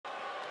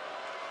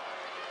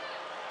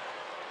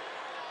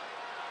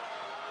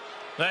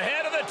The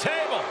head of the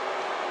table,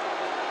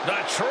 the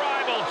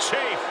Tribal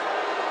Chief.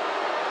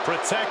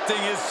 Protecting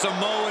his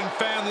Samoan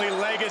family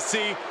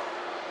legacy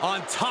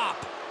on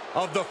top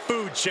of the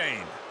food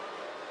chain.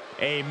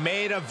 A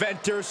main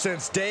eventer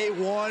since day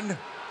one,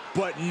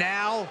 but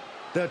now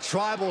the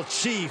Tribal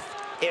Chief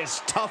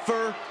is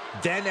tougher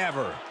than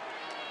ever.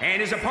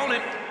 And his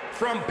opponent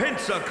from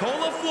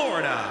Pensacola,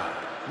 Florida,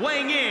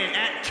 weighing in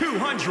at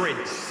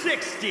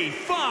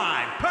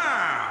 265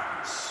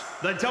 pounds,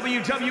 the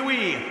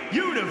WWE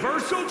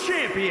Universal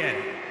Champion,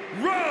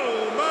 Roman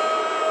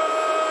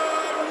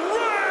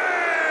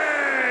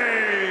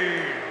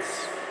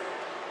Reigns!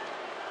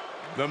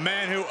 The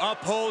man who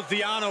upholds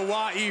the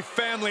Anoa'i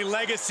family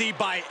legacy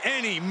by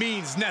any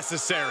means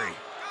necessary.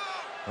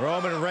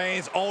 Roman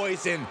Reigns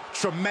always in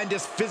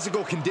tremendous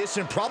physical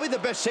condition, probably the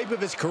best shape of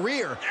his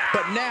career,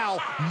 but now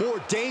more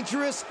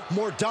dangerous,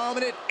 more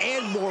dominant,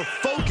 and more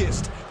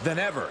focused than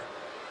ever.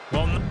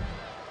 Well,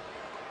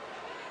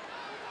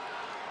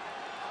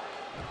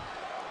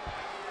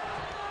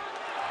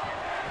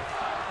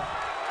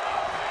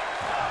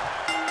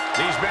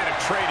 these men have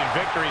traded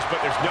victories,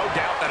 but there's no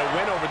doubt that a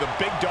win over the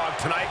big dog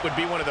tonight would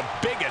be one of the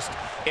biggest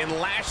in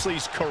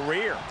Lashley's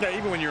career. Yeah,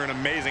 even when you're an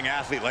amazing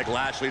athlete like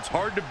Lashley, it's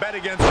hard to bet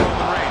against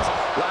Roman Reigns.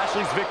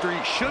 Lashley's victory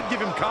should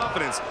give him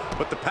confidence,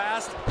 but the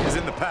past is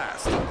in the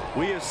past.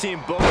 We have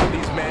seen both of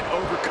these men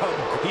overcome.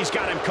 He's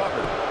got him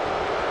covered.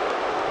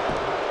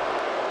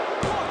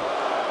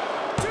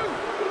 1,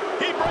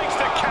 2. He breaks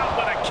the count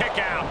with a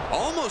kick out.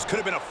 Almost could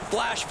have been a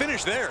flash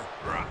finish there.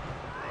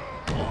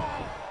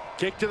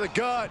 Kick to the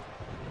gut.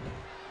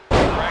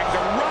 Dragged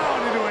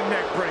around into a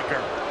neck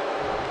breaker.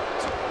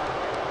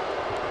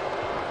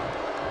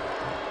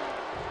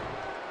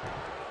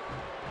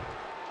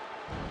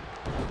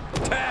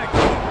 Tag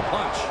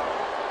punch.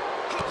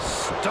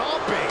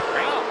 Stomping.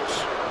 Ouch.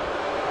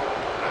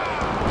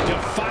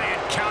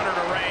 Defiant counter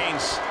to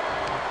Reigns.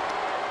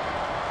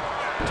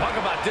 Talk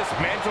about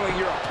dismantling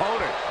your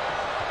opponent.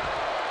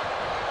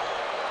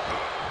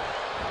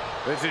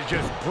 This is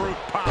just brute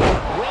power.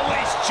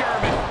 Release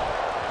German.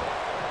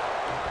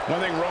 One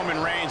thing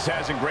Roman Reigns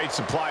has in great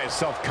supply is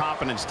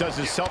self-confidence. Does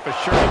his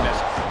self-assuredness,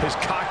 his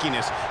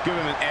cockiness, give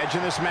him an edge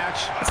in this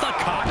match? It's not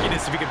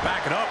cockiness if he can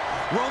back it up.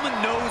 Roman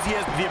knows he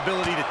has the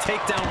ability to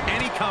take down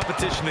any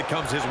competition that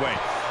comes his way.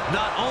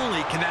 Not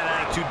only can that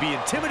attitude be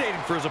intimidating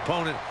for his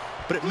opponent,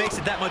 but it makes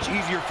it that much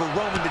easier for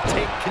Roman to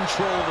take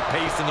control of the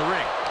pace in the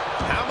ring.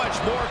 How much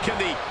more can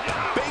the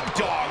big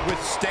dog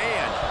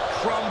withstand?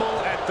 Crumble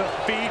at the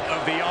feet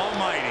of the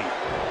Almighty.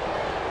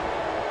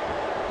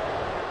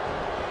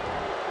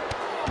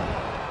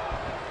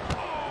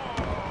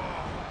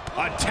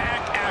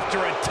 Attack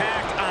after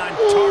attack on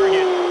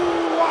target.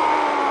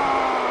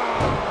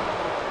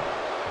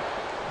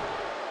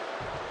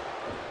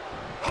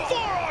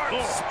 Forearm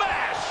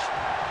smash.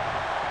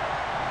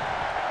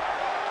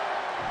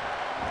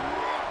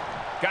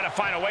 Got to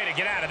find a way to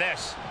get out of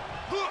this.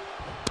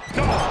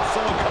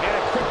 Someone in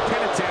a quick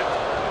pin attempt.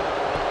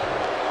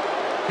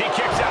 He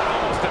kicks out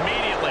almost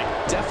immediately.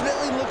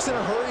 Definitely looks in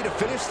a hurry to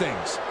finish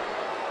things.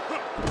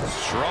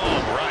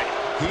 Strong right.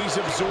 He's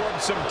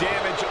absorbed some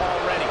damage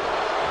already.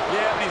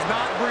 Yeah, but he's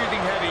not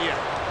breathing heavy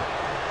yet.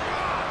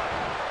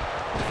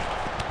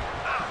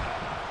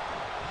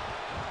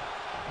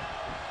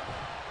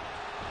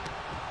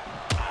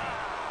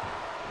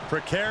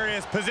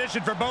 Precarious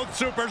position for both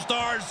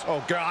superstars.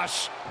 Oh,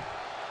 gosh.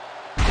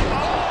 Oh,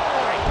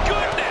 my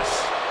goodness.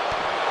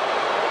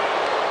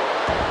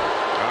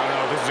 I don't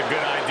know if this is a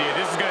good idea.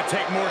 This is going to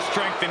take more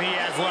strength than he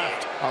has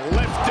left. A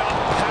lift-up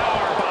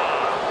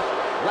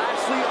powerbomb.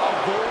 Lashley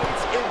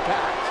avoids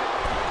impact.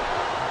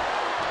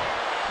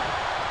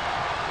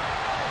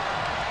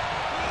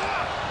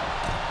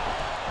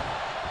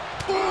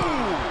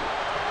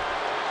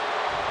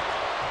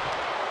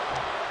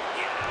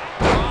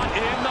 Brought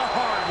in the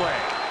hard way.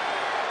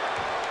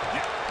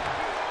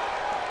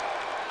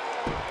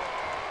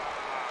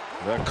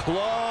 The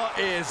claw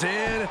is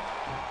in.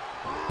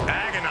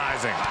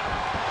 Agonizing.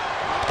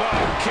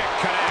 Oh, kick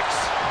connects.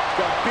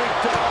 The big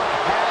dog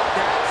had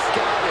that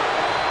scouted.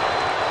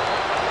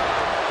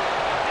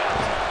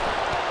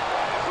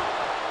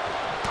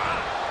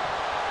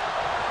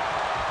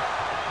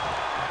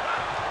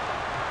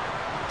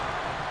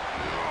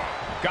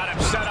 Got him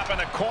set up in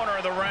the corner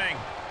of the ring.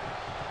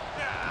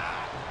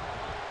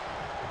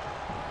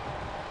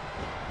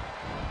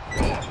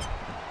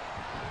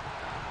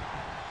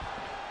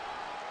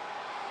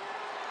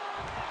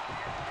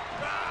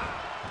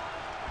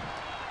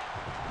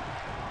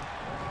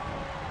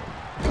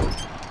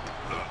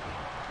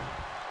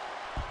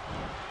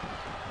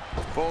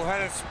 Full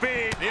head of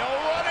speed. The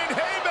old running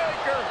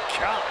haymaker.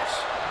 Gosh.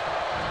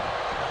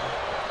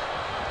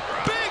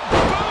 Big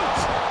boot.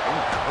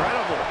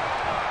 Incredible.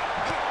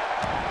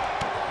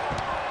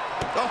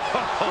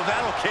 Oh,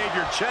 that'll cave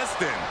your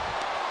chest in.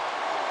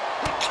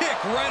 Kick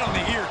right on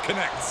the ear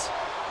connects.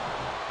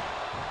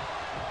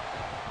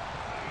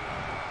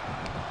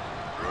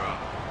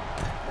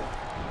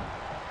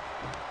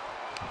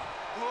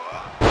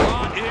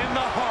 Brought in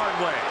the hard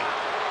way.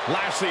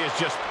 Lashley is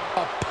just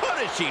a putty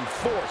punishing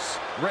force.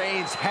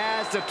 Reigns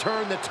has to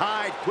turn the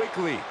tide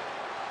quickly.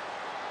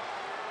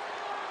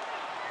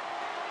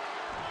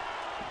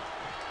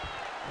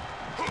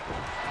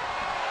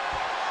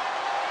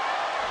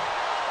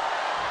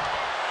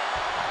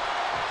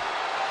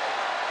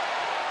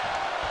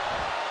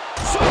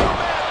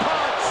 Superman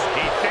punch!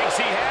 He thinks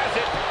he has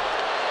it.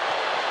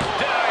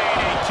 A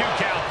 2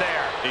 count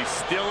there. He's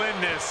still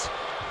in this.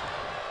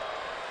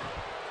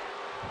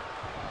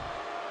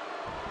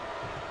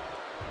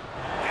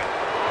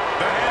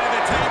 The head of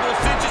the table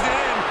cinches it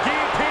in.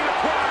 Guillotine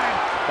applied.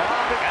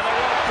 And the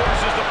rope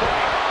forces the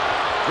break.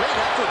 Great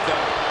effort,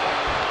 though.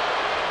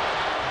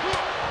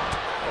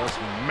 Was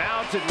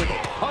mounted with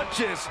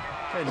punches.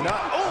 And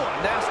not, oh,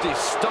 a nasty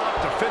stomp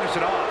to finish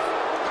it off.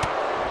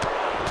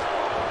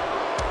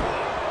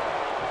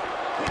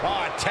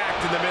 Oh,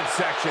 attacked in the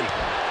midsection.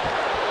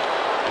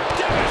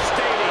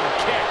 Devastating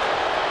kick.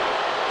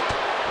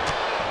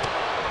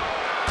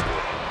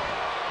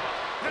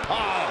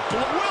 Oh,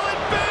 will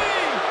it be?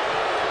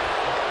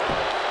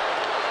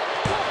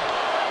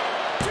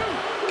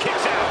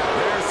 Kicks out.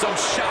 There's some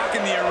shock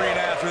in the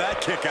arena after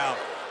that kick out.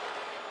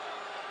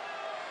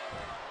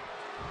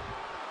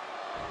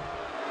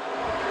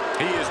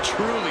 He is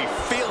truly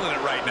feeling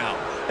it right now.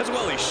 As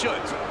well he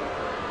should.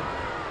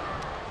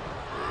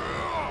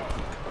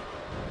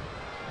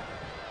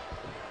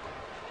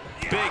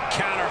 Big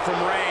counter from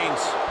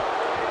Reigns.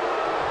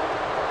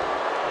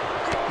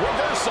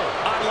 Reversal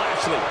on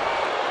Lashley.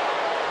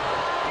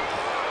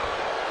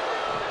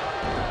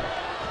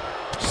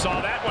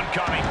 Saw that one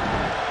coming.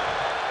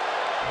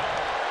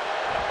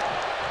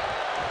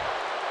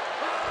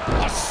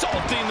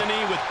 Assaulting the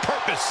knee with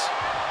purpose.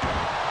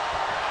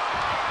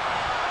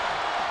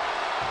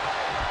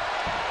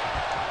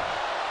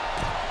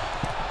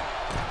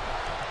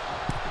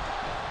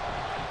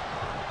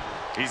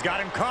 He's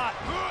got him caught.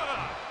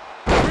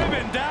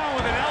 Driven down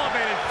with an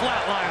elevated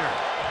flatliner.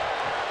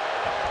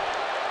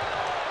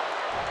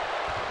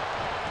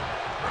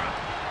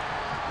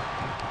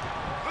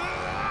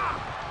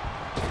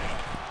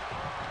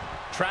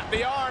 Trap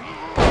the arm.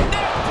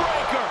 Neck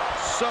breaker.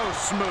 So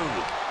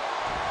smooth.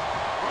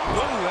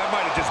 Ooh, that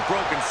might have just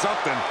broken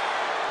something.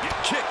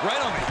 Kick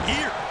right on the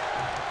ear.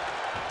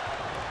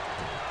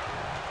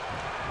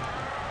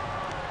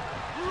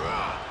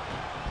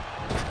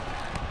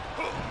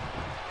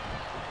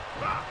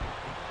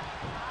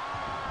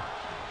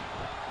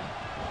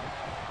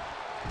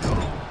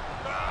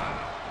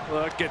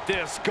 Look at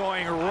this,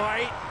 going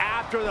right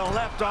after the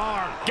left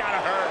arm.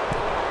 Gotta hurt.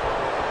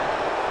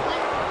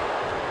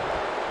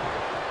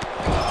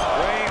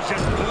 Reigns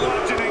just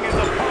bludgeoning his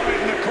opponent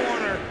in the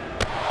corner.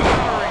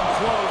 Battering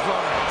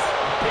clotheslines.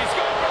 He's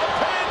going for the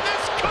pin.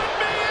 This could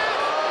be it.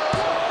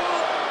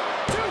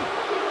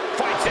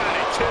 Fights out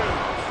at 2.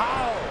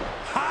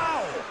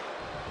 How?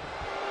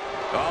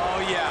 Oh,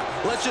 yeah.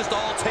 Let's just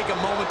all take a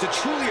moment to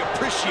truly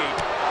appreciate.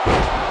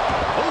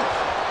 Oh,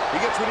 he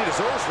gets what he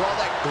deserves for all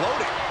that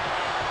gloating.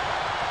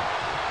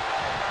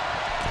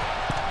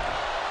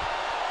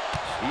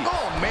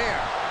 Oh,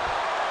 man.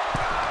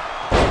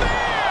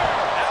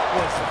 That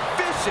was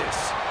vicious.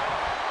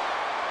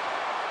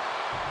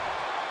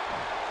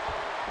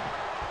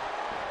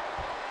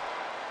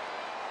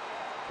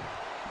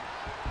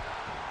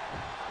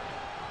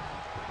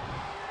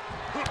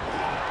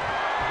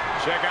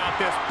 Check out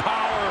this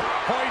power.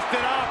 Hoist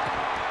it up.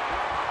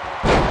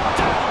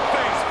 Down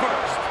face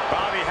first.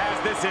 Bobby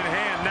has this in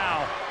hand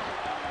now.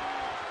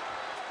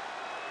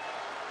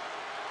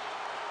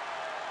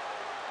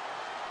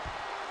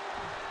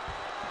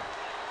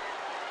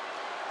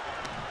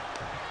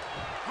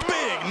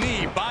 Big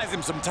knee buys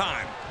him some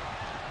time.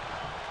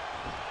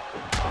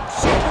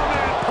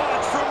 Superman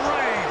punch from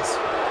Reigns.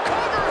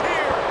 Cover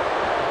here.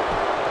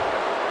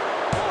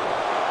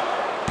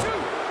 1, 2.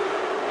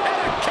 And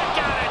a kick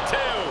out at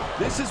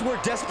 2. This is where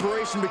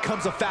desperation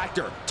becomes a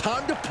factor.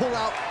 Time to pull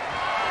out.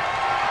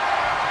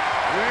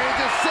 Reigns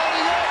is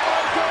setting up,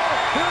 Michael.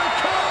 Here it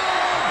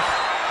comes.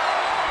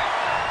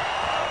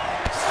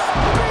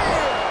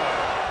 Spear.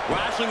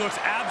 Lashley looks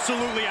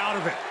absolutely out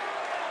of it.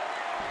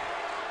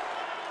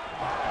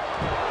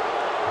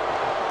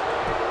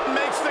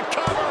 Makes the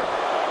cover.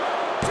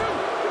 2,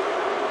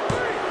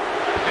 3.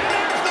 And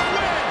there's the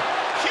win.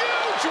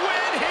 Huge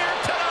win here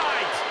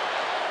tonight.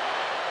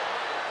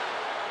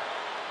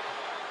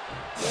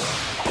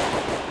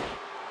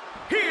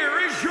 Here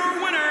is your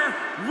winner,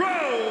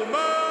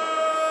 Roman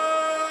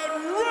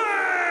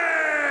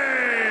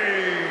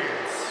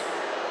Reigns!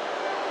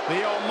 The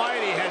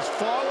Almighty has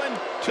fallen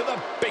to the